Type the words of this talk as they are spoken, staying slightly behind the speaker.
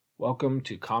Welcome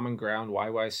to Common Ground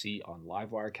YYC on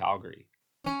Livewire Calgary.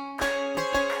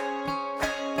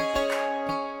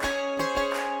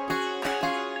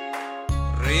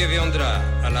 Reviendra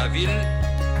à la ville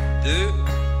de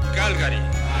Calgary.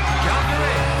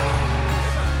 Calgary!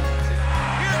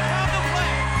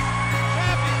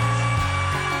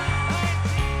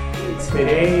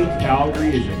 Today,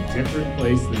 Calgary is a different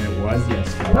place than it was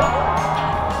yesterday.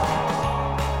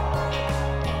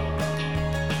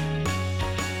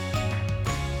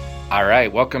 All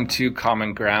right, welcome to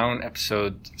Common Ground,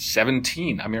 episode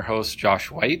 17. I'm your host,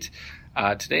 Josh White.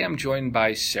 Today I'm joined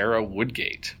by Sarah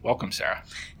Woodgate. Welcome, Sarah.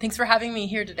 Thanks for having me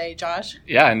here today, Josh.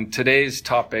 Yeah, and today's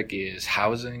topic is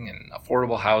housing and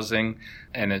affordable housing,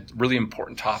 and a really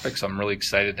important topic, so I'm really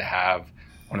excited to have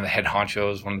one of the head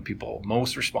honchos, one of the people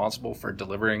most responsible for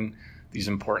delivering these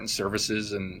important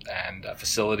services and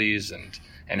facilities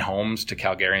and homes to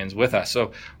Calgarians with us.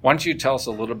 So why don't you tell us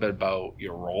a little bit about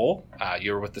your role?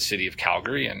 You're with the City of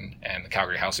Calgary and the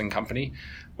Calgary Housing Company.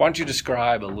 Why don't you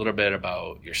describe a little bit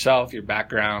about yourself, your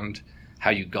background,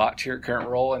 how you got to your current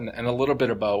role, and a little bit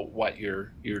about what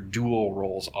your dual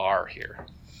roles are here?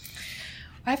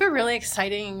 I have a really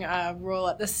exciting role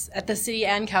at the City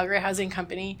and Calgary Housing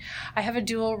Company. I have a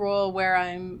dual role where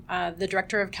I'm the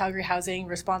Director of Calgary Housing,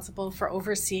 responsible for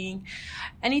overseeing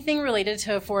anything related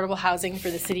to affordable housing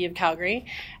for the City of Calgary,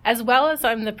 as well as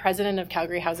I'm the President of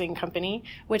Calgary Housing Company,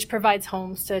 which provides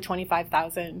homes to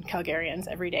 25,000 Calgarians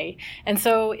every day. And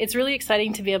so it's really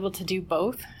exciting to be able to do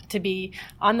both, to be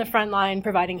on the front line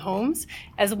providing homes,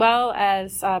 as well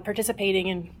as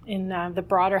participating in the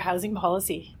broader housing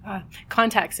policy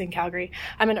context in Calgary.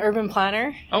 I'm an urban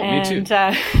planner. Oh, me too.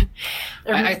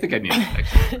 I think I knew that,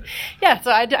 actually. Yeah,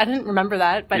 so I didn't remember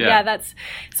that. But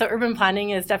so urban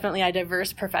planning is definitely a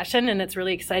diverse profession, and it's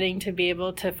really exciting to be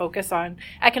able to focus on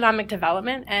economic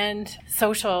development and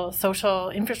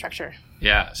social infrastructure.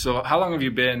 Yeah, so how long have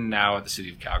you been now at the City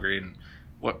of Calgary, and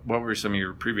what were some of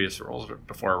your previous roles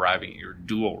before arriving at your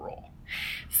dual role?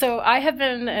 So I have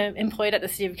been employed at the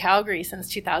City of Calgary since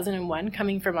 2001,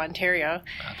 coming from Ontario.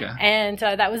 Okay. And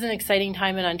that was an exciting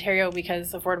time in Ontario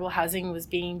because affordable housing was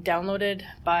being downloaded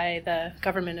by the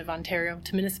government of Ontario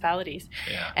to municipalities.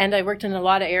 Yeah. And I worked in a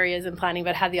lot of areas in planning,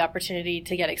 but had the opportunity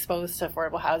to get exposed to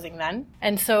affordable housing then.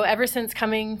 And so ever since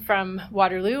coming from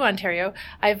Waterloo, Ontario,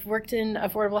 I've worked in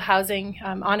affordable housing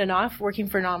on and off, working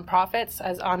for nonprofits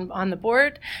as on the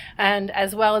board, and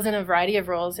as well as in a variety of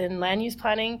roles in land use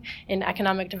planning, in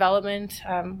economic development,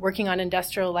 working on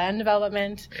industrial land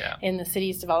development in the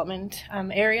city's development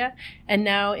area, and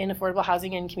now in affordable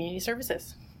housing and community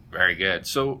services. Very good.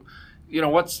 So,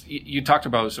 you talked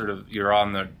about sort of you're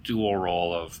on the dual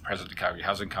role of President of Calgary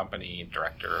Housing Company,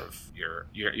 director of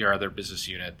your other business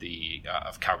unit,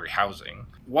 of Calgary Housing.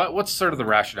 What's sort of the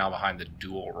rationale behind the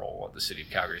dual role at the City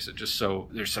of Calgary? Is it just so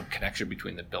there's some connection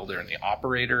between the builder and the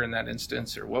operator in that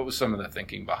instance, or what was some of the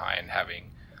thinking behind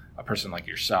having a person like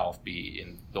yourself be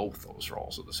in both those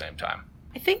roles at the same time?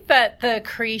 I think that the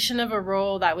creation of a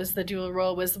role that was the dual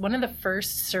role was one of the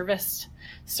first service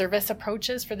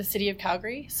approaches for the City of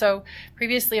Calgary. So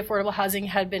previously, affordable housing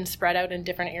had been spread out in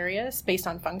different areas based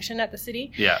on function at the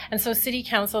city. Yeah. And so City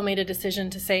Council made a decision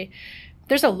to say,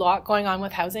 there's a lot going on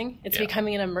with housing. It's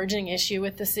becoming an emerging issue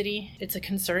with the city. It's a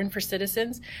concern for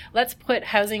citizens. Let's put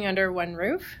housing under one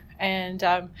roof and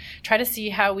try to see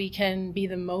how we can be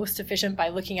the most efficient by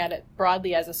looking at it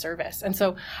broadly as a service. And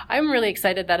so I'm really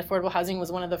excited that affordable housing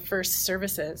was one of the first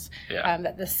services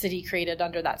that the city created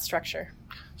under that structure.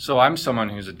 So I'm someone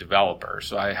who's a developer,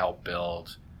 so I help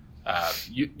build,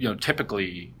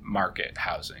 typically market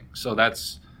housing. So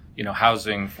that's,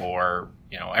 housing for,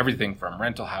 everything from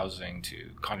rental housing to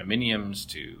condominiums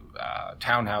to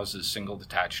townhouses, single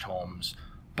detached homes,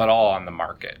 but all on the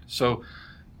market. So,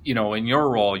 in your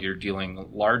role, you're dealing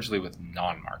largely with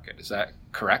non-market. Is that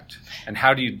correct? And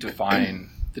how do you define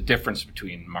the difference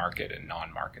between market and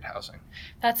non-market housing?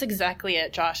 That's exactly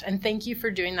it, Josh. And thank you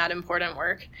for doing that important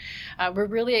work. We're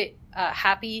really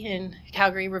happy in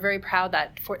Calgary. We're very proud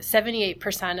that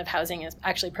 78% of housing is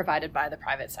actually provided by the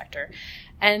private sector.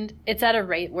 And it's at a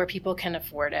rate where people can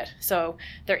afford it. So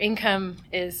their income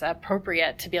is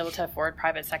appropriate to be able to afford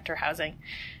private sector housing.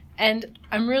 And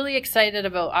I'm really excited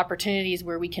about opportunities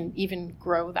where we can even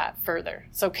grow that further.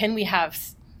 So can we have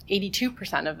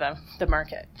 82% of the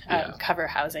market cover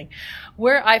housing?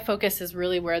 Where I focus is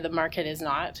really where the market is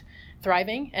not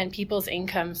thriving and people's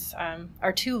incomes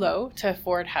are too low to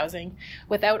afford housing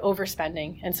without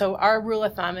overspending. And so our rule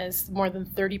of thumb is more than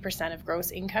 30% of gross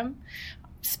income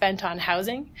spent on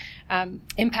housing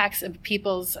impacts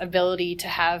people's ability to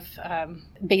have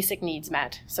basic needs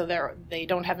met. So they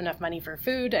don't have enough money for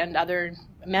food and other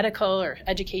medical or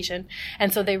education.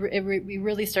 And so we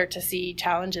really start to see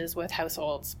challenges with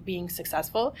households being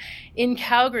successful. In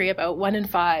Calgary, about 1 in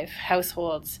 5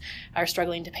 households are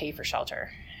struggling to pay for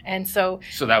shelter. And so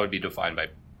that would be defined by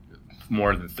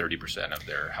more than 30% of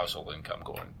their household income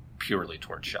going purely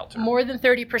towards shelter. More than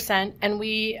 30%, and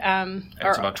we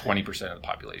it's about 20% of the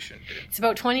population. It's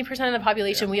about 20% of the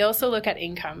population. Yeah. We also look at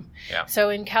income. Yeah. So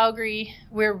in Calgary,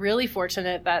 we're really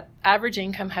fortunate that average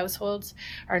income households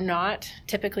are not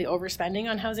typically overspending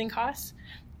on housing costs.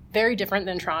 Very different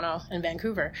than Toronto and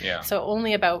Vancouver. Yeah. So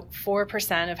only about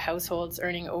 4% of households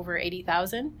earning over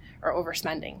 $80,000 are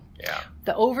overspending. Yeah.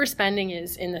 The overspending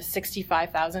is in the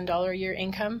 $65,000 a year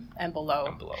income and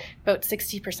below. About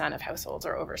 60% of households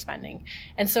are overspending.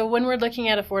 And so when we're looking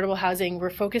at affordable housing, we're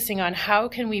focusing on how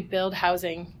can we build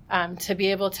housing to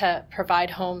be able to provide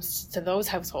homes to those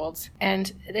households.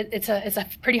 And it's a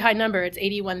pretty high number. It's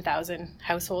 81,000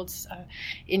 households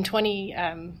in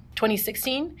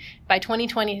 2016. By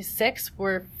 2026,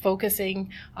 we're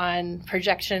focusing on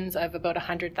projections of about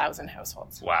 100,000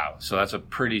 households. Wow. So that's a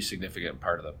pretty significant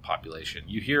part of the population.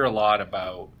 You hear a lot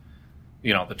about,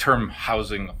 the term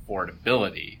housing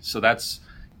affordability. So that's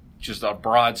just a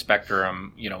broad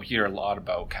spectrum. You hear a lot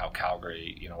about how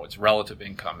Calgary, its relative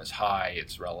income is high,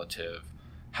 its relative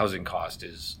housing cost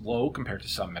is low compared to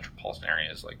some metropolitan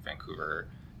areas like Vancouver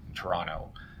and Toronto.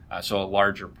 So a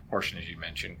larger proportion, as you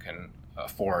mentioned, can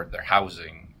afford their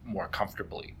housing more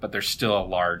comfortably. But there's still a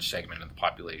large segment of the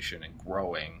population and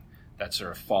growing that's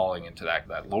sort of falling into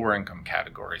that lower income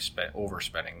category,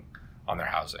 overspending on their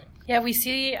housing. Yeah, we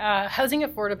see housing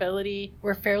affordability.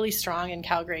 We're fairly strong in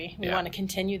Calgary. We want to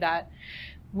continue that.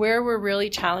 Where we're really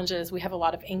challenged is we have a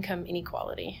lot of income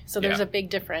inequality. So there's a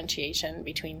big differentiation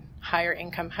between higher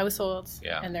income households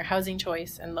and their housing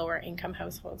choice and lower income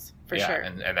households, for sure.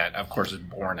 And that, of course, is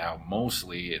borne out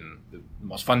mostly in the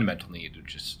most fundamental need,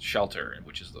 which is shelter,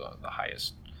 which is the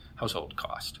highest household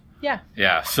cost. Yeah.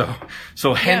 Yeah.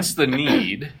 So hence the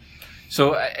need.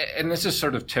 So, and this is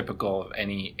sort of typical of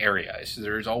any area. So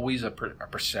there's always a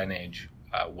percentage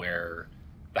where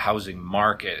the housing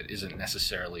market isn't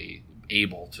necessarily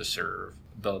able to serve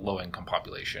the low-income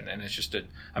population, and it's just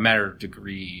a matter of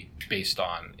degree based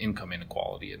on income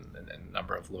inequality and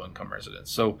number of low-income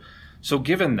residents. So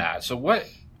given that, so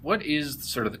what is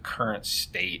sort of the current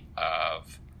state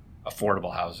of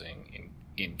affordable housing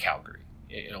in Calgary?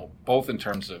 Both in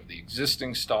terms of the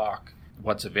existing stock,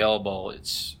 what's available,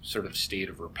 its sort of state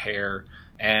of repair,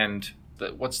 and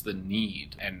what's the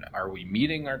need, and are we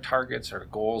meeting our targets, our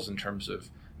goals in terms of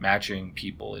matching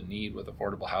people in need with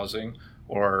affordable housing,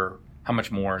 or how much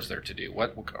more is there to do?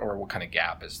 What kind of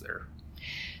gap is there?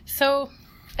 So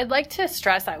I'd like to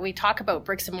stress that we talk about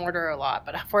bricks and mortar a lot,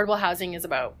 but affordable housing is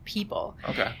about people.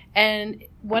 Okay. And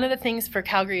one of the things for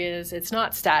Calgary is it's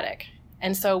not static.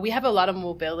 And so we have a lot of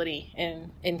mobility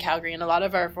in Calgary, and a lot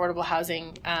of our affordable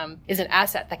housing is an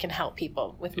asset that can help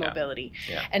people with mobility.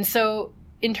 Yeah. And so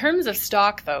in terms of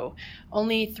stock, though,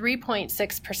 only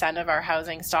 3.6% of our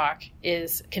housing stock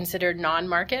is considered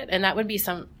non-market, and that would be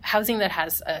some housing that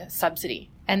has a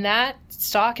subsidy. And that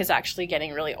stock is actually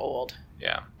getting really old.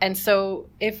 Yeah. And so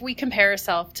if we compare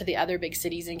ourselves to the other big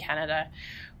cities in Canada,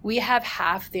 we have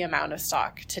half the amount of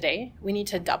stock today. We need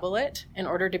to double it in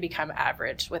order to become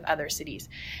average with other cities.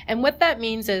 And what that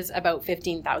means is about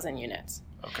 15,000 units.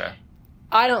 Okay.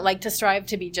 I don't like to strive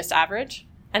to be just average,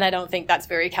 and I don't think that's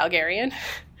very Calgarian.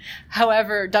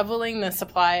 However, doubling the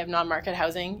supply of non-market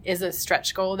housing is a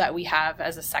stretch goal that we have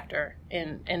as a sector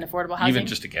in affordable housing. Even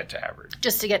just to get to average.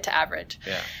 Just to get to average.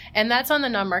 Yeah. And that's on the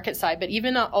non-market side, but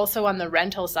even also on the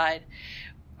rental side,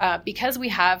 because we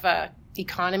have a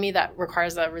economy that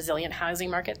requires a resilient housing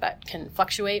market that can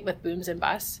fluctuate with booms and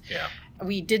busts. Yeah.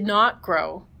 We did not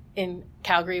grow in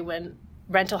Calgary when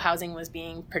rental housing was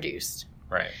being produced.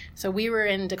 Right. So we were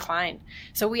in decline.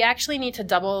 So we actually need to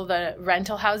double the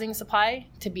rental housing supply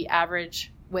to be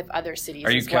average with other cities as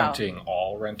well. Are you counting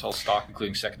all rental stock,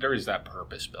 including secondary? Is that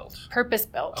purpose-built?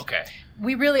 Purpose-built. Okay.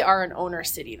 We really are an owner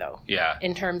city, though. Yeah.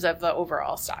 In terms of the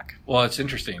overall stock. Well, it's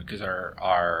interesting because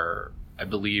I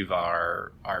believe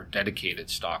our dedicated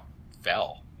stock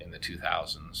fell in the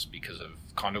 2000s because of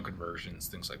condo conversions,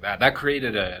 things like that. That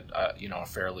created a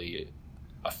fairly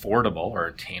affordable or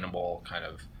attainable kind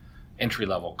of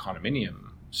entry-level condominium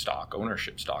stock,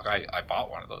 ownership stock. I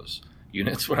bought one of those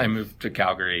units when I moved to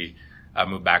Calgary. I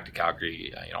moved back to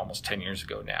Calgary almost 10 years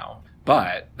ago now.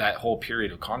 But that whole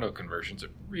period of condo conversions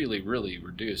have really, really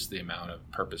reduced the amount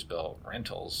of purpose-built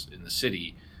rentals in the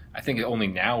city. I think only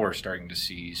now we're starting to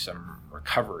see some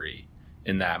recovery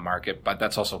in that market, but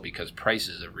that's also because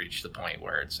prices have reached the point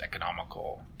where it's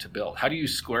economical to build. How do you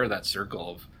square that circle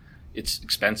of, it's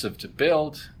expensive to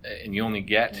build and you only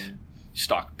get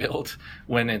stock built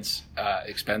when it's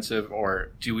expensive?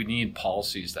 Or do we need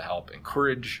policies to help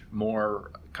encourage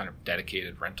more kind of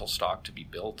dedicated rental stock to be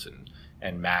built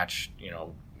and match,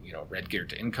 red gear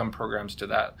to income programs to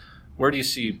that? Where do you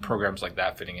see programs like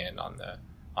that fitting in on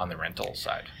the rental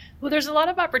side? Well, there's a lot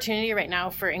of opportunity right now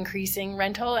for increasing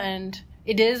rental, and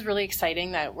it is really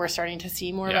exciting that we're starting to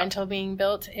see more rental being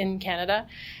built in Canada.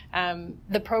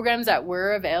 The programs that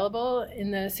were available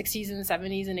in the 60s and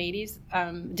 70s and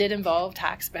 80s did involve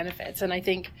tax benefits. And I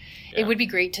think it would be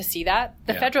great to see that.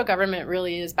 The federal government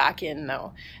really is back in,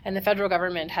 though. And the federal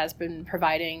government has been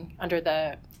providing, under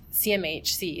the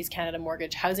CMHC's, Canada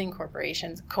Mortgage Housing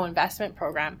Corporation's co-investment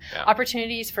program,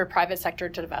 opportunities for private sector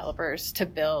developers to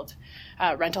build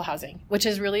rental housing, which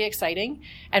is really exciting.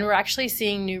 And we're actually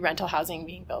seeing new rental housing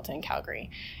being built in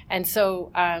Calgary. And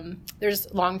so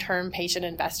there's long-term patient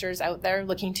investors out there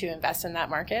looking to invest in that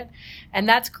market. And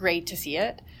that's great to see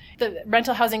it. The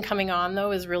rental housing coming on,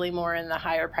 though, is really more in the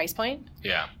higher price point.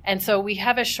 Yeah. And so we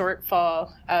have a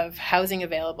shortfall of housing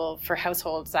available for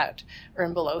households that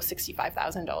earn below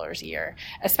 $65,000 a year,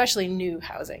 especially new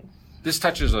housing. This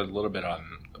touches a little bit on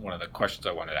one of the questions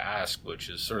I wanted to ask, which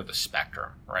is sort of the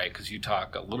spectrum, right? Because you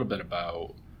talk a little bit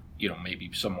about,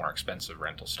 maybe some more expensive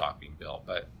rental stock being built,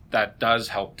 but that does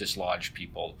help dislodge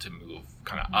people to move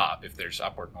kind of up if there's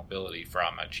upward mobility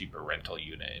from a cheaper rental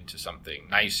unit into something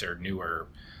nicer, newer,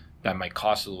 that might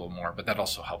cost a little more, but that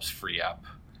also helps free up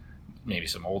maybe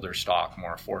some older stock,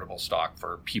 more affordable stock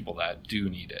for people that do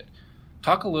need it.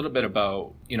 Talk a little bit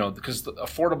about, because the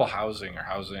affordable housing or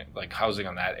housing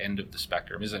on that end of the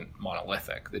spectrum isn't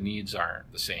monolithic. The needs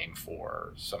aren't the same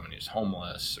for someone who's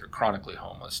homeless or chronically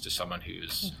homeless to someone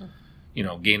who's,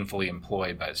 gainfully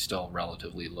employed but still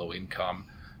relatively low income,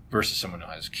 versus someone who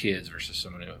has kids, versus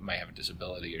someone who might have a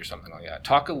disability or something like that.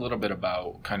 Talk a little bit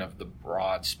about kind of the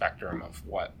broad spectrum of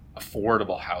what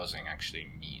affordable housing actually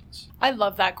means. I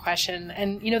love that question.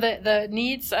 And, the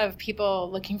needs of people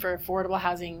looking for affordable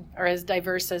housing are as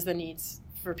diverse as the needs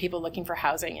for people looking for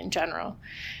housing in general.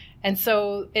 And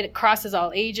so it crosses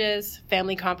all ages,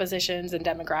 family compositions, and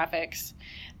demographics.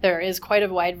 There is quite a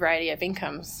wide variety of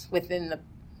incomes within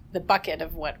the bucket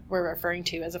of what we're referring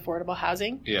to as affordable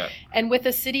housing. Yeah. And with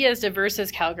a city as diverse as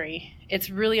Calgary, it's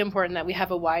really important that we have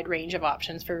a wide range of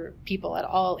options for people at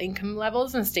all income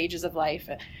levels and stages of life.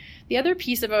 The other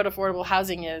piece about affordable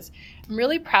housing is I'm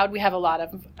really proud we have a lot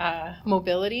of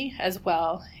mobility as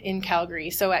well in Calgary.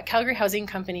 So at Calgary Housing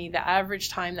Company, the average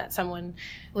time that someone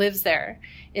lives there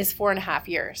is 4.5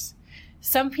 years.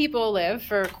 Some people live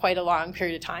for quite a long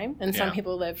period of time, and some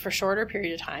people live for a shorter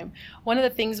period of time. One of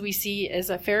the things we see is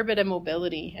a fair bit of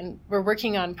mobility, and we're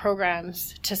working on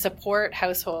programs to support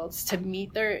households to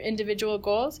meet their individual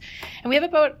goals. And we have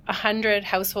about 100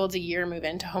 households a year move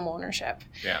into home ownership.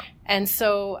 Yeah. And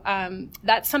so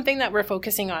that's something that we're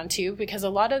focusing on too, because a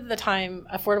lot of the time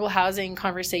affordable housing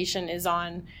conversation is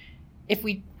on if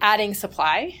we adding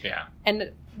supply. Yeah.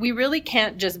 And we really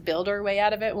can't just build our way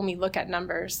out of it when we look at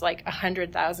numbers like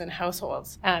 100,000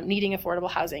 households needing affordable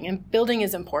housing. And building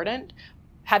is important,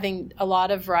 having a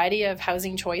lot of variety of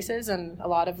housing choices and a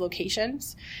lot of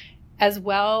locations, as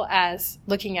well as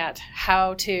looking at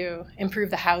how to improve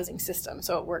the housing system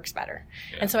so it works better.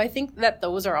 Yeah. And so I think that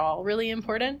those are all really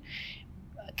important.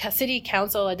 City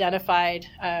Council identified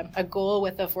a goal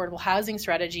with the affordable housing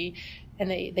strategy, and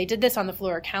they did this on the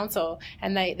floor of council,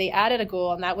 and they added a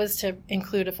goal, and that was to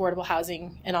include affordable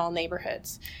housing in all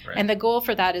neighborhoods. Right. And the goal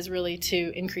for that is really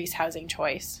to increase housing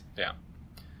choice. Yeah.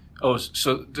 Oh,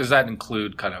 so does that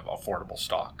include kind of affordable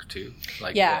stock too,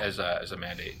 as a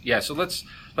mandate? Yeah. So let's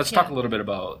talk a little bit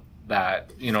about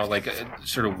that.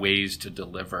 Sort of ways to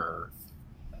deliver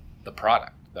the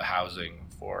product, the housing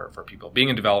for people. Being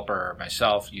a developer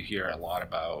myself, you hear a lot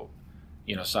about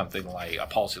something like a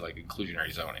policy like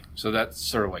inclusionary zoning. So that's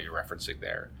sort of what you're referencing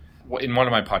there. In one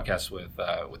of my podcasts with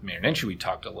Mayor Nenshi, we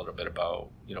talked a little bit about,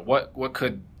 what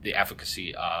could the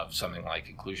efficacy of something like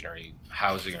inclusionary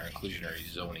housing or inclusionary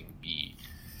zoning be?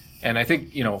 And I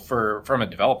think, from a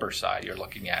developer side, you're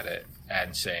looking at it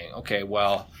and saying, okay,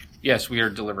 well, yes, we are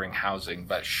delivering housing,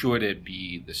 but should it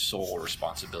be the sole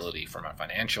responsibility from a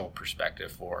financial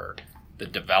perspective for the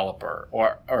developer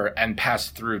and pass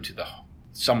through to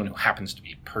someone who happens to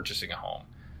be purchasing a home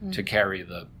to carry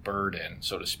the burden,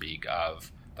 so to speak, of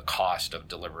the cost of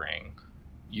delivering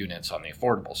units on the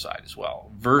affordable side as well,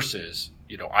 versus,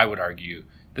 I would argue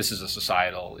this is a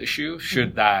societal issue.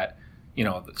 Should that,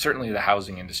 certainly the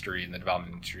housing industry and the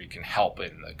development industry can help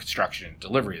in the construction and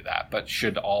delivery of that, but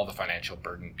should all the financial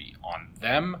burden be on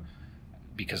them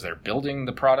because they're building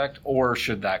the product, or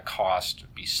should that cost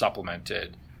be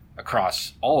supplemented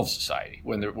across all of society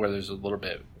where there's a little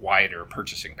bit wider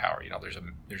purchasing power.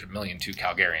 There's a million two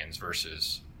Calgarians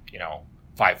versus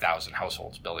 5,000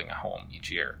 households building a home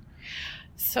each year.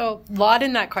 So, a lot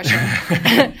in that question.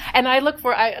 And I'd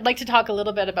like to talk a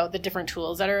little bit about the different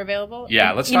tools that are available.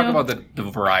 Yeah, let's talk about the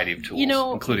variety of tools,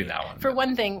 including that one. For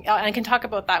one thing, I can talk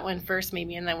about that one first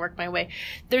maybe and then work my way.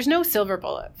 There's no silver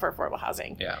bullet for affordable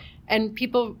housing. Yeah. And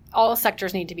all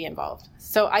sectors need to be involved.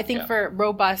 So I think for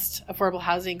robust affordable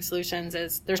housing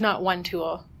solutions there's not one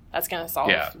tool that's going to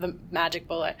solve the magic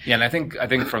bullet. Yeah, and I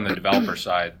think from the developer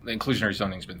side, the inclusionary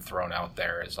zoning's been thrown out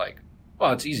there as like,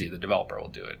 well, it's easy. The developer will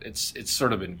do it. It's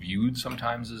sort of been viewed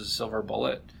sometimes as a silver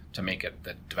bullet to make it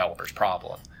the developer's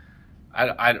problem.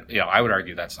 I would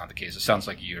argue that's not the case. It sounds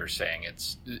like you're saying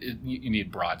you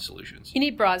need broad solutions. You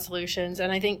need broad solutions,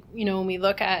 and I think when we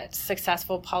look at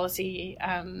successful policy,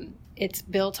 it's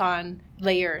built on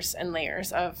layers and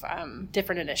layers of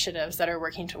different initiatives that are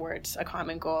working towards a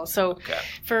common goal. So,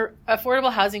 for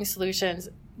affordable housing solutions,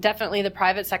 definitely the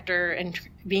private sector and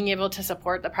being able to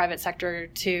support the private sector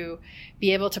to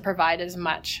be able to provide as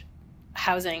much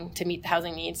housing to meet the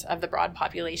housing needs of the broad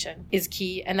population is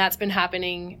key. And that's been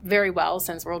happening very well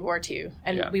since World War II.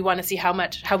 And we want to see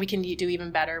how we can do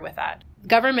even better with that.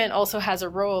 Government also has a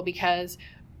role because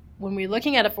when we're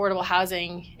looking at affordable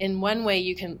housing, in one way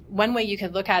you can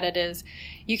look at it is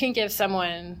you can give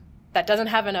someone that doesn't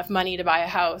have enough money to buy a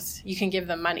house, you can give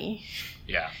them money.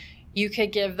 Yeah. You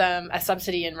could give them a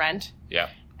subsidy in rent. Yeah.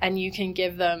 And you can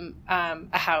give them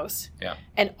a house. Yeah.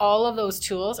 And all of those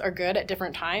tools are good at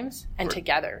different times and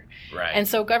together. Right. And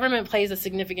so government plays a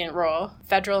significant role.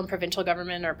 Federal and provincial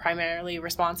government are primarily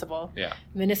responsible. Yeah.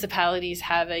 Municipalities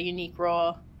have a unique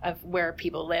role of where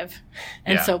people live.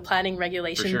 And so planning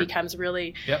regulation becomes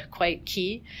really quite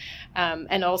key.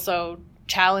 And also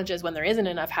challenges when there isn't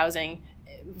enough housing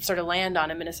sort of land on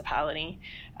a municipality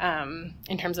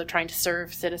in terms of trying to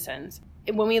serve citizens.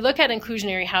 When we look at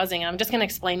inclusionary housing, I'm just going to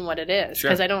explain what it is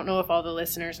because I don't know if all the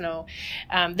listeners know.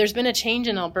 There's been a change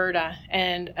in Alberta,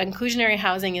 and inclusionary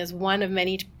housing is one of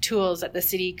many tools that the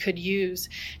city could use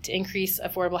to increase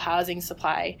affordable housing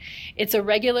supply. It's a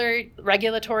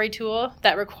regulatory tool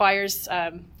that requires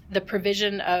the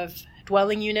provision of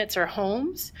dwelling units or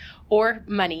homes or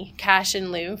money, cash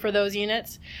in lieu for those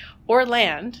units, or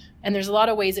land, and there's a lot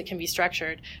of ways it can be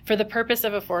structured, for the purpose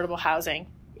of affordable housing.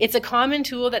 It's a common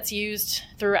tool that's used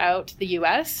throughout the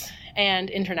U.S. and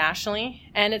internationally,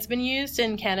 and it's been used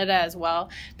in Canada as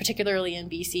well, particularly in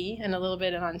BC and a little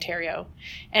bit in Ontario,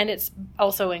 and it's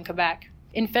also in Quebec.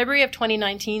 In February of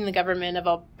 2019, the government of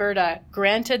Alberta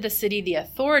granted the city the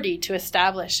authority to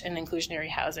establish an inclusionary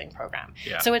housing program.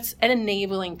 Yeah. So it's an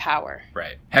enabling power.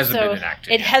 Right. Hasn't been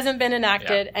enacted. It hasn't been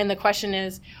enacted, and the question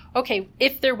is, okay,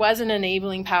 if there was an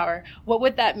enabling power, what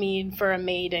would that mean for a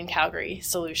Made in Calgary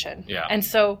solution? Yeah. And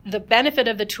so the benefit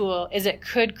of the tool is it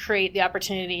could create the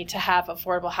opportunity to have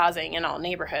affordable housing in all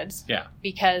neighborhoods. Yeah.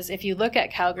 Because if you look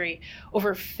at Calgary,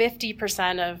 over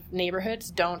 50% of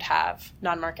neighborhoods don't have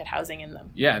non-market housing in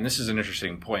them. Yeah, and this is an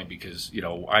interesting point because,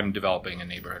 I'm developing a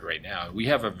neighborhood right now. We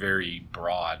have a very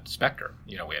broad spectrum.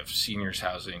 We have seniors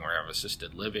housing, we have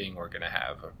assisted living, we're going to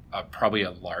have probably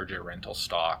a larger rental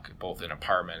stock, both in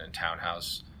apartment and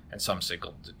townhouse, and some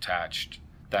single detached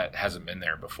that hasn't been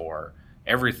there before.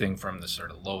 Everything from the sort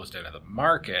of lowest end of the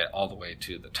market all the way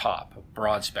to the top, a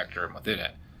broad spectrum within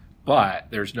it. But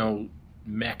there's no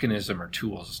mechanism or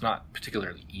tools. It's not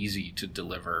particularly easy to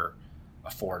deliver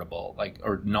affordable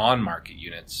or non-market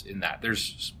units in that.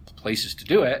 There's places to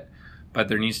do it, but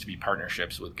there needs to be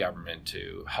partnerships with government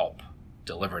to help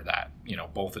deliver that,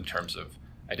 both in terms of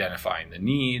identifying the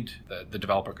need. The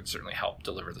developer could certainly help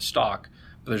deliver the stock,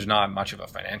 but there's not much of a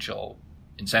financial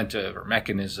incentive or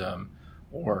mechanism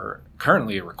or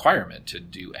currently a requirement to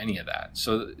do any of that.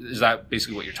 So is that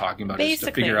basically what you're talking about? Basically.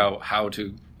 Is to figure out how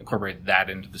to incorporate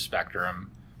that into the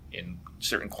spectrum in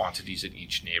certain quantities in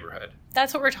each neighborhood?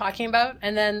 That's what we're talking about.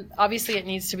 And then obviously it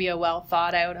needs to be a well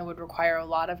thought out and would require a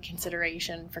lot of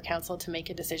consideration for council to make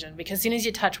a decision, because as soon as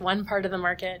you touch one part of the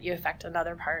market, you affect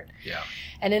another part. Yeah.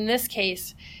 And in this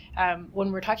case,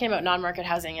 when we're talking about non-market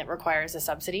housing, it requires a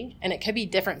subsidy, and it could be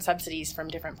different subsidies from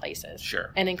different places.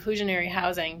 Sure. And inclusionary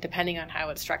housing, depending on how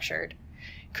it's structured,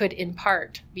 could in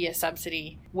part be a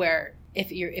subsidy where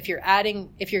if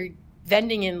you're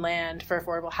vending in land for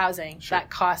affordable housing, sure,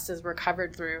 that cost is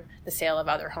recovered through the sale of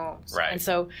other homes. Right. And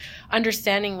so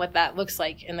understanding what that looks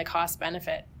like in the cost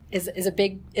benefit is a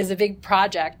big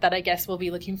project that I guess we'll be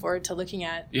looking forward to looking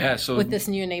at with this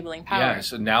new enabling power. Yeah,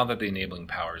 so now that the enabling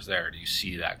power is there, do you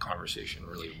see that conversation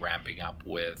really ramping up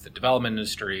with the development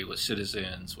industry, with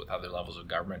citizens, with other levels of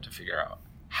government to figure out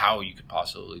how you could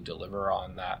possibly deliver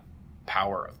on that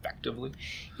power effectively?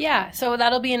 Yeah, so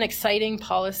that'll be an exciting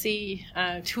policy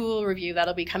tool review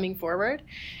that'll be coming forward.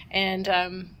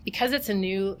 And because it's a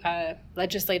new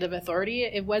legislative authority,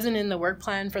 it wasn't in the work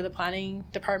plan for the planning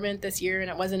department this year, and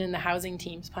it wasn't in the housing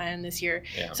team's plan this year.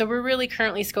 Yeah. So we're really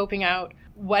currently scoping out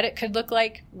what it could look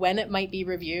like, when it might be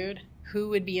reviewed, who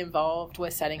would be involved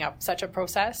with setting up such a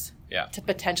process to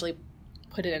potentially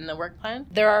put it in the work plan.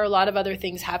 There are a lot of other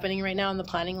things happening right now in the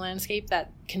planning landscape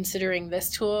that, considering this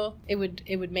tool, it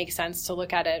would make sense to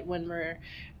look at it when we're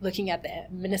looking at the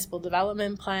municipal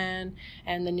development plan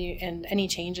and any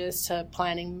changes to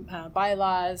planning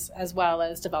bylaws, as well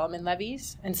as development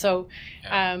levies. And so,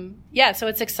 so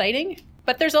it's exciting.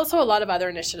 But there's also a lot of other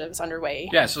initiatives underway.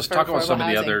 Yeah, so let's talk about some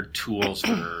housing. of the other tools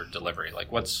for delivery.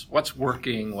 Like what's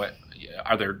working? What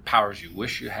are there powers you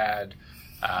wish you had?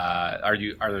 Are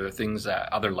there things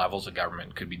that other levels of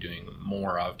government could be doing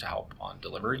more of to help on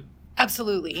delivery?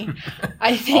 Absolutely.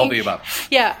 I think all the above.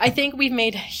 Yeah, I think we've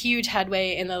made huge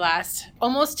headway in the last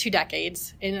almost 2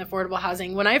 decades in affordable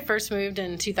housing. When I first moved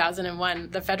in 2001,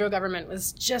 the federal government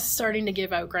was just starting to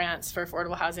give out grants for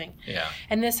affordable housing. Yeah.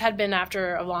 And this had been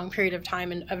after a long period of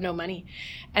time of no money.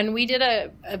 And we did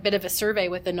a bit of a survey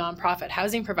with the nonprofit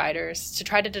housing providers to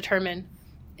try to determine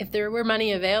if there were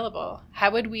money available, how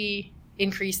would we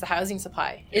increase the housing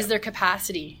supply? Is there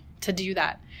capacity to do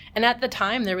that? And at the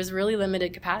time, there was really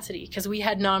limited capacity because we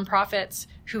had nonprofits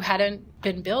who hadn't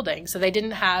been building. So they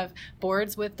didn't have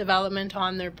boards with development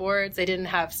on their boards. They didn't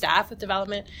have staff with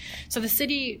development. So the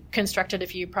city constructed a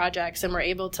few projects and were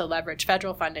able to leverage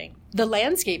federal funding. The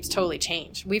landscape's totally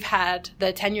changed. We've had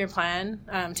the 10-year plan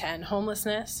to end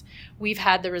homelessness. We've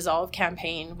had the Resolve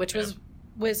campaign, which was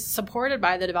supported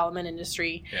by the development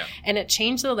industry, and it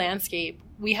changed the landscape.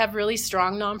 We have really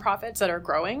strong nonprofits that are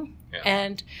growing,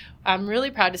 and I'm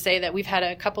really proud to say that we've had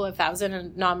a couple of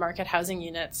thousand non-market housing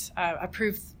units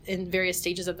approved in various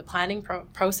stages of the planning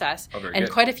process, and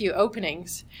quite a few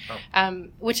openings,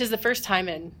 which is the first time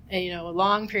in a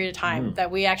long period of time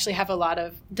that we actually have a lot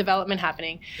of development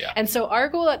happening. And so our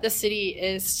goal at the city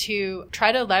is to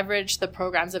try to leverage the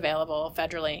programs available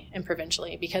federally and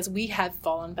provincially, because we have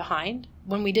fallen behind.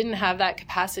 When we didn't have that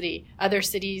capacity, other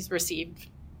cities received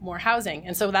more housing.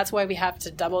 And so that's why we have to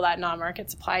double that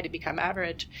non-market supply to become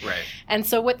average. Right. And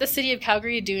so what the city of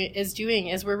Calgary is doing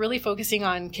is we're really focusing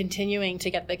on continuing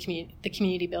to get the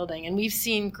community building. And we've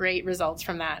seen great results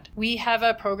from that. We have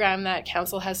a program that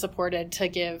council has supported to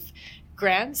give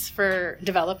grants for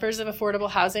developers of affordable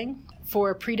housing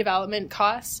for pre-development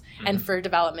costs and for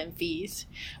development fees.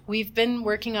 We've been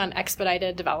working on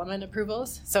expedited development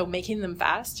approvals, so making them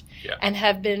fast, and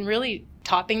have been really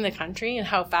topping the country in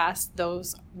how fast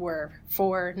those were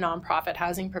for nonprofit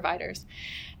housing providers.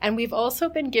 And we've also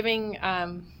been giving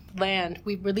land.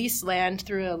 We've released land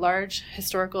through a large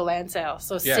historical land sale.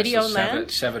 So city-owned land.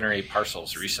 7 or 8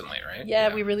 parcels recently, right?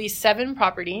 Yeah, we released 7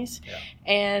 properties.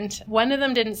 And one of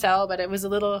them didn't sell, but it was a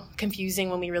little confusing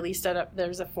when we released it.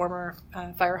 There's a former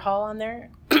fire hall on there.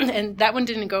 And that one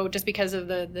didn't go just because of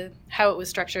the how it was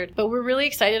structured. But we're really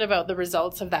excited about the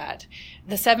results of that.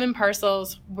 The 7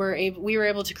 parcels, we were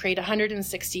able to create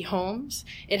 160 homes.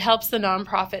 It helps the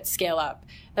nonprofits scale up.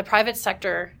 The private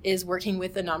sector is working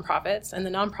with the nonprofits, and the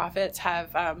nonprofits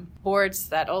have boards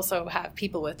that also have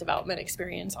people with development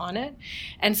experience on it.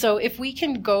 And so if we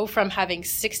can go from having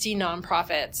 60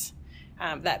 nonprofits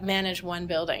that manage one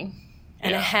building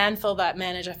and a handful that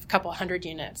manage a couple hundred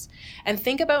units, and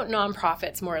think about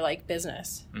nonprofits more like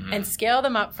business and scale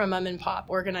them up from mom and pop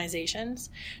organizations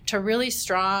to really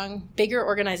strong, bigger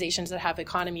organizations that have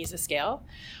economies of scale,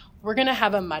 we're going to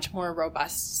have a much more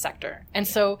robust sector. And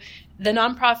so the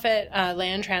nonprofit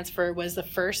land transfer was the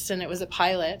first, and it was a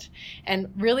pilot,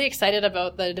 and really excited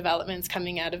about the developments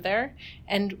coming out of there.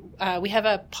 And we have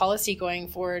a policy going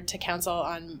forward to council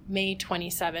on May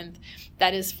 27th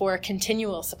that is for a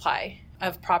continual supply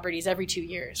of properties every 2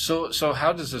 years. So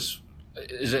how does this,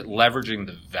 is it leveraging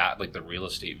the real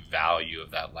estate value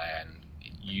of that land,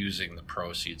 using the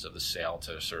proceeds of the sale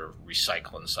to sort of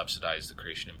recycle and subsidize the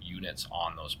creation of units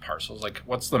on those parcels? Like,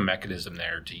 what's the mechanism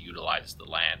there to utilize the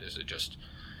land? Is it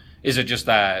just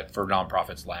that for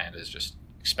nonprofits, land is just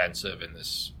expensive and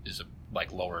this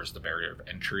lowers the barrier of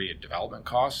entry and development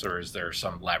costs, or is there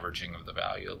some leveraging of the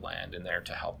value of land in there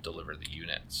to help deliver the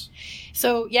units?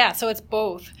 So it's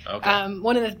both. Okay.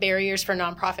 One of the barriers for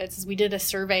nonprofits is we did a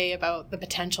survey about the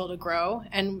potential to grow,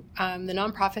 and the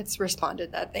nonprofits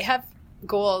responded that they have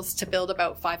goals to build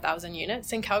about 5,000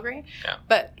 units in Calgary,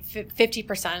 but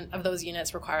 50% of those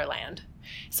units require land.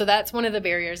 So that's one of the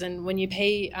barriers. And when you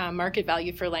pay market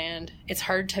value for land, it's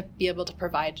hard to be able to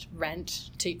provide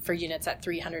rent for units at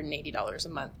 $380 a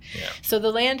month. Yeah. So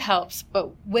the land helps.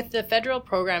 But with the federal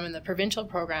program and the provincial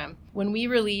program, when we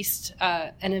released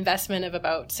an investment of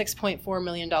about $6.4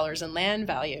 million in land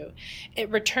value, it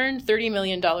returned $30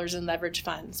 million in leverage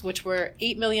funds, which were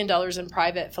 $8 million in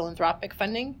private philanthropic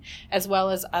funding, as well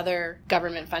as other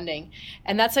government funding.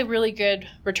 And that's a really good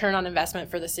return on investment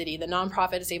for the city. The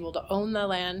nonprofit is able to own the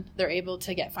land, they're able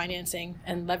to get financing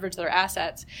and leverage their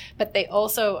assets, but they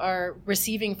also are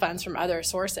receiving funds from other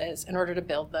sources in order to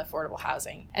build the affordable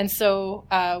housing. And so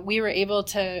we were able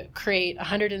to create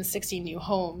 160 new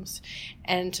homes.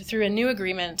 And through a new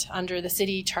agreement under the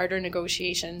city charter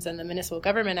negotiations and the Municipal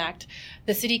Government Act,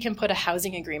 the city can put a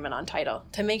housing agreement on title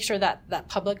to make sure that that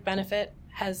public benefit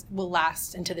will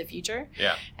last into the future.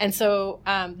 Yeah. And so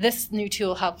this new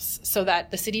tool helps so that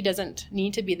the city doesn't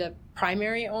need to be the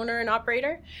primary owner and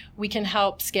operator. We can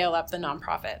help scale up the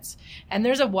nonprofits. And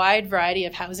there's a wide variety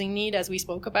of housing need, as we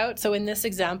spoke about. So in this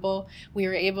example, we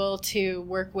were able to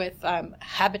work with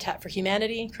Habitat for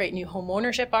Humanity, create new home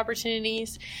ownership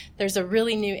opportunities. There's a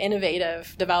really new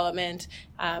innovative development,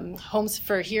 Homes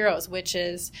for Heroes, which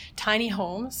is tiny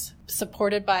homes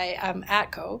supported by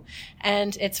ATCO,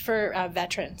 and it's for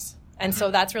veterans. And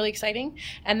so that's really exciting.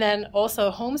 And then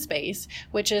also Home Space,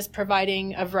 which is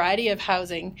providing a variety of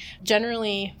housing,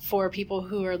 generally for people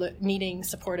who are needing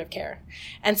supportive care.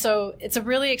 And so it's a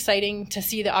really exciting to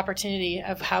see the opportunity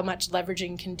of how much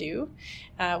leveraging can do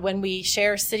when we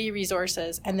share city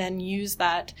resources and then use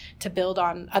that to build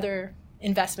on other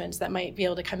investments that might be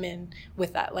able to come in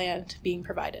with that land being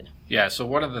provided. Yeah. So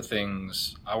one of the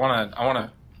things I want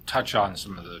to touch on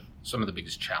some of the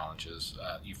biggest challenges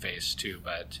you face too,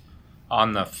 but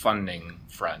on the funding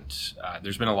front,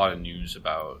 there's been a lot of news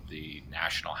about the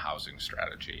national housing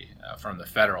strategy from the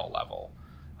federal level,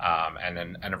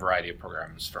 and a variety of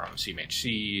programs from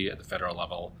CMHC at the federal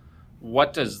level.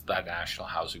 What does that national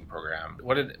housing program,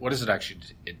 what does it actually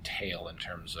entail in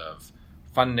terms of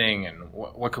funding, and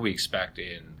what could we expect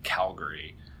in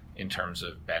Calgary in terms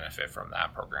of benefit from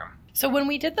that program? So when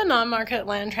we did the non-market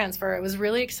land transfer, it was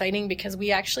really exciting because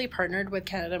we actually partnered with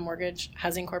Canada Mortgage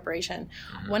Housing Corporation.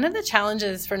 Mm-hmm. One of the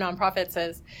challenges for nonprofits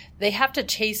is they have to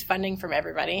chase funding from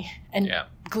everybody and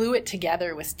glue it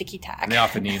together with sticky tack. And they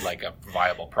often need like a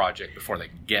viable project before they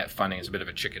can get funding. It's a bit of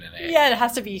a chicken and egg. Yeah, it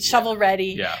has to be shovel ready.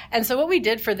 Yeah. And so what we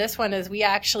did for this one is we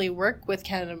actually worked with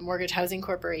Canada Mortgage Housing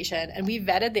Corporation and we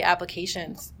vetted the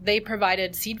applications. They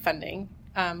provided seed funding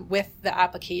with the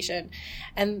application.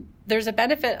 And there's a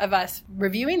benefit of us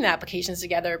reviewing the applications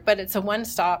together, but it's a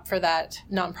one-stop for that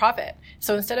nonprofit.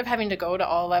 So instead of having to go to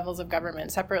all levels of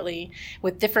government separately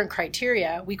with different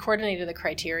criteria, we coordinated the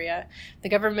criteria. The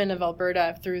government of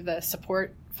Alberta, through the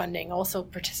support funding, also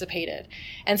participated.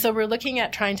 And so we're looking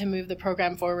at trying to move the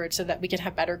program forward so that we can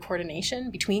have better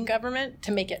coordination between government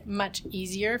to make it much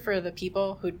easier for the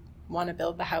people who want to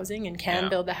build the housing and can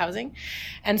build the housing.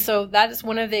 And so that is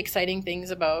one of the exciting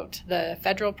things about the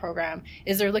federal program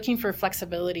is they're looking for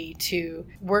flexibility to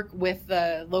work with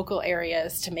the local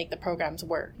areas to make the programs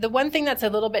work. The one thing that's a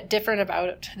little bit different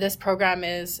about this program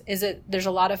is there's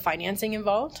a lot of financing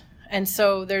involved. And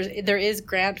so there is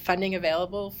grant funding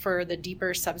available for the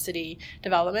deeper subsidy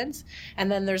developments. And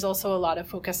then there's also a lot of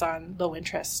focus on low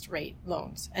interest rate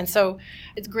loans. And so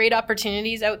it's great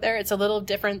opportunities out there. It's a little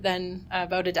different than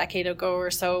about a decade ago or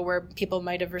so where people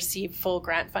might have received full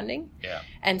grant funding. Yeah.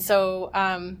 And so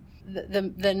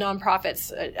the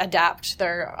nonprofits adapt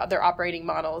their operating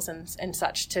models and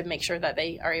such to make sure that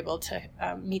they are able to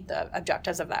meet the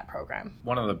objectives of that program.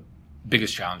 One of the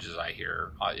biggest challenges I hear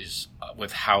is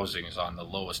with housing is on the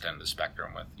lowest end of the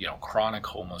spectrum with, chronic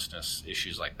homelessness,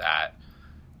 issues like that.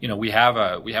 We have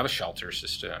a shelter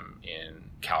system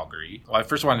in Calgary. Well, I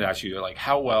first wanted to ask you,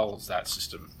 how well is that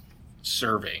system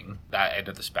serving that end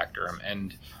of the spectrum?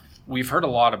 And we've heard a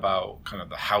lot about kind of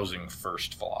the housing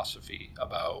first philosophy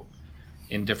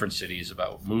in different cities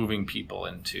about moving people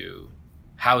into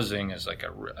housing as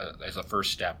as a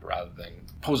first step rather than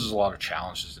poses a lot of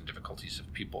challenges and difficulties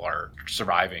if people are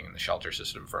surviving in the shelter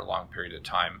system for a long period of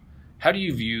time. How do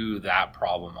you view that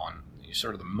problem on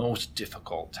sort of the most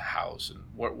difficult to house, and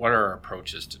what are our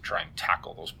approaches to try and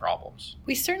tackle those problems?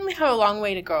 We certainly have a long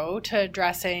way to go to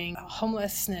addressing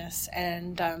homelessness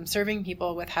and serving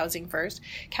people with housing first.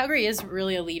 Calgary is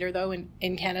really a leader, though,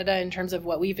 in Canada in terms of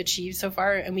what we've achieved so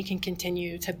far, and we can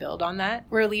continue to build on that.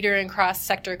 We're a leader in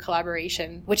cross-sector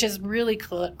collaboration, which is really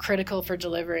critical for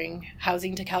delivering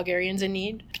housing to Calgarians in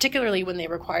need, particularly when they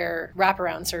require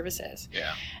wraparound services.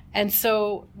 Yeah. And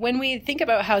so when we think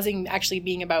about housing actually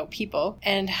being about people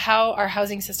and how our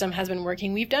housing system has been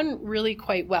working, we've done really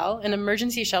quite well. And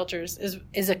emergency shelters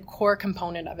is a core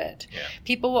component of it. Yeah.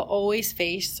 People will always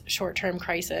face short-term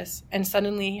crisis and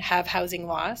suddenly have housing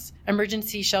loss.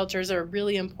 Emergency shelters are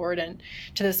really important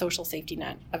to the social safety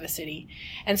net of a city.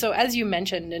 And so as you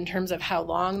mentioned, in terms of how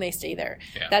long they stay there,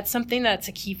 that's something that's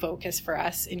a key focus for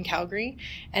us in Calgary.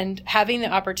 And having the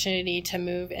opportunity to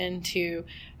move into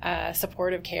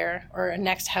supportive care or a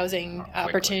next housing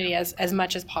opportunity as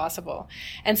much as possible.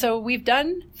 And so we've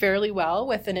done fairly well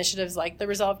with initiatives like the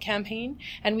Resolve campaign,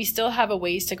 and we still have a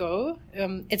ways to go.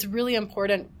 It's really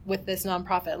important with this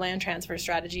nonprofit land transfer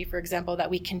strategy, for example, that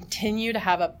we continue to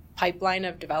have a pipeline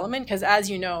of development, because as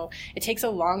you know, it takes a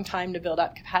long time to build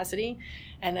up capacity.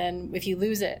 And then if you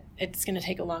lose it, it's going to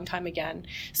take a long time again.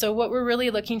 So what we're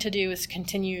really looking to do is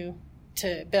continue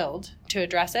to build to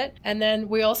address it. And then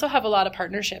we also have a lot of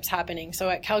partnerships happening. So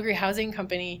at Calgary Housing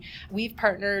Company, we've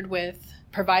partnered with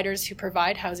providers who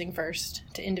provide housing first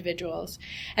to individuals.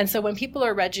 And so when people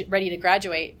are ready to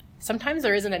graduate, sometimes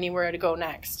there isn't anywhere to go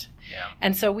next. Yeah.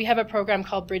 And so we have a program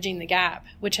called Bridging the Gap,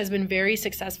 which has been very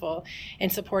successful in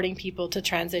supporting people to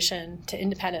transition to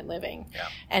independent living. Yeah.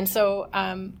 And so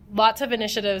lots of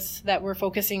initiatives that we're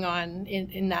focusing on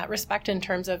in that respect in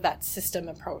terms of that system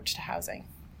approach to housing.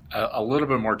 A little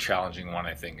bit more challenging one,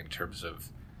 I think, in terms of,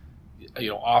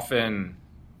 often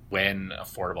when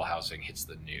affordable housing hits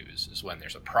the news is when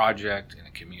there's a project in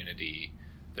a community,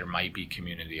 there might be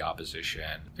community opposition.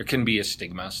 There can be a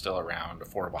stigma still around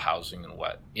affordable housing and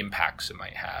what impacts it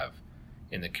might have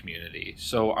in the community.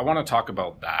 So I want to talk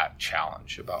about that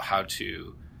challenge, about how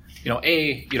to,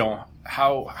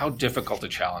 how difficult a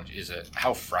challenge is it?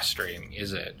 How frustrating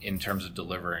is it in terms of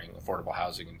delivering affordable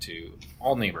housing into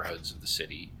all neighborhoods of the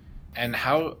city? And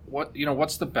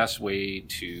what's the best way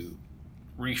to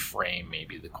reframe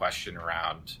maybe the question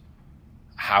around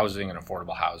housing and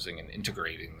affordable housing and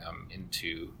integrating them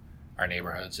into our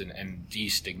neighborhoods and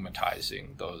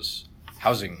destigmatizing those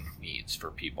housing needs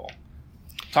for people?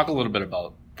 Talk a little bit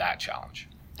about that challenge.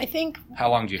 I think... How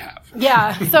long do you have?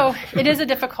 Yeah, so it is a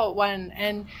difficult one.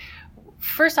 And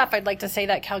first off, I'd like to say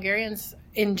that Calgarians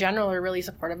in general are really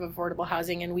supportive of affordable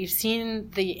housing, and we've seen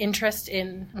the interest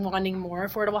in wanting more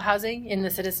affordable housing in the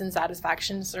citizen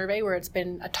satisfaction survey, where it's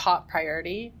been a top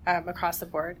priority across the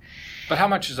board. But how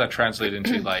much does that translate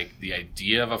into like the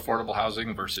idea of affordable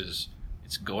housing versus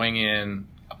it's going in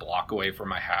a block away from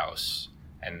my house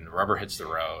and rubber hits the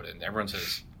road and everyone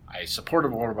says, I support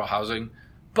affordable housing,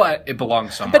 but it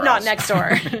belongs somewhere but not else. Next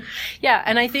door. Yeah,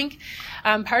 and I think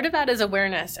part of that is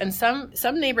awareness, and some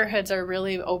neighborhoods are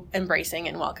really embracing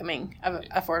and welcoming of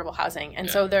affordable housing, and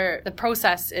so the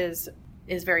process is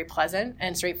very pleasant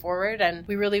and straightforward, and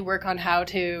we really work on how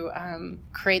to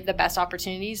create the best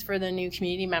opportunities for the new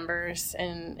community members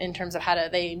in terms of how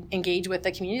they engage with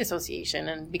the community association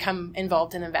and become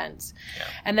involved in events. Yeah.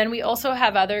 And then we also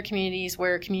have other communities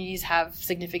where communities have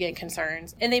significant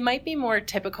concerns, and they might be more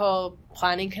typical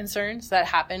planning concerns that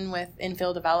happen with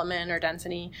infill development or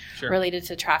density related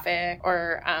to traffic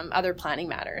or other planning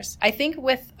matters. I think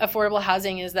with affordable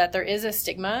housing is that there is a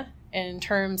stigma in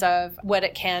terms of what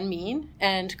it can mean,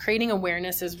 and creating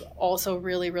awareness is also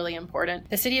really, really important.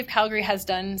 The City of Calgary has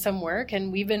done some work, and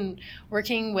we've been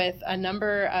working with a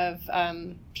number of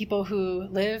people who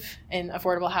live in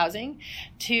affordable housing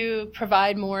to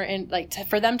provide more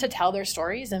for them to tell their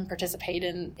stories and participate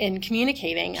in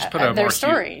communicating their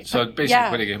stories. So basically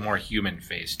putting a more human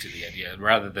face to the idea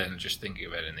rather than just thinking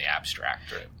of it in the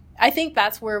abstract. Right? I think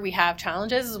that's where we have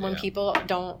challenges, is when people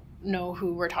don't know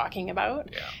who we're talking about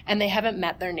and they haven't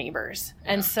met their neighbors.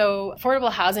 And so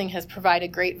affordable housing has provided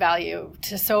great value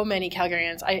to so many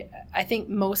Calgarians. I think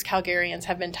most Calgarians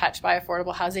have been touched by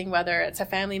affordable housing, whether it's a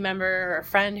family member or a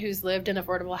friend who's lived in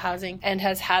affordable housing and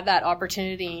has had that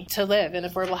opportunity to live in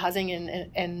affordable housing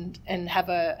and have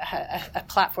a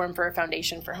platform for a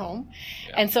foundation for home.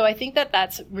 Yeah. And so I think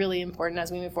that's really important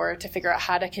as we move forward to figure out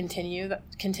how to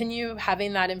continue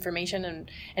having that information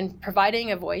and providing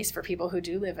a voice for people who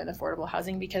do live in affordable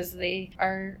housing, because they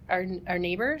are our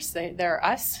neighbors, they're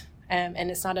us, and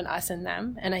it's not an us and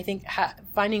them. And I think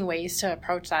finding ways to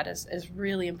approach that is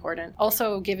really important.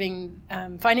 Also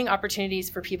finding opportunities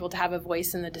for people to have a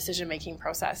voice in the decision-making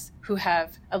process, who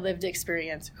have a lived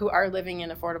experience, who are living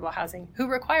in affordable housing, who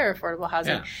require affordable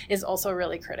housing is also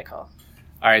really critical.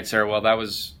 All right, Sarah. Well, that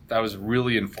was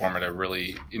really informative,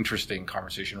 really interesting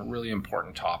conversation, a really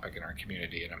important topic in our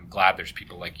community. And I'm glad there's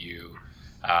people like you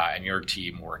and your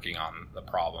team working on the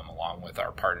problem along with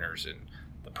our partners in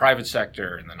the private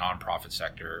sector and the nonprofit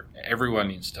sector. Everyone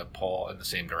needs to pull in the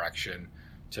same direction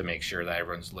to make sure that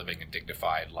everyone's living a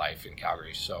dignified life in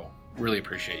Calgary. So really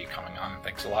appreciate you coming on, and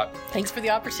thanks a lot. Thanks for the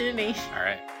opportunity. All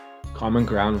right. Common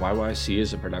Ground YYC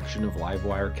is a production of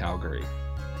Livewire Calgary.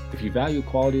 If you value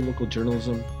quality local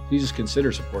journalism, please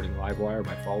consider supporting Livewire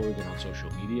by following it on social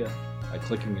media, by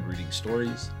clicking and reading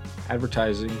stories,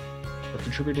 advertising, or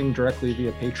contributing directly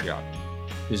via Patreon.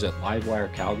 Visit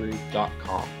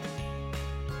livewirecalgary.com.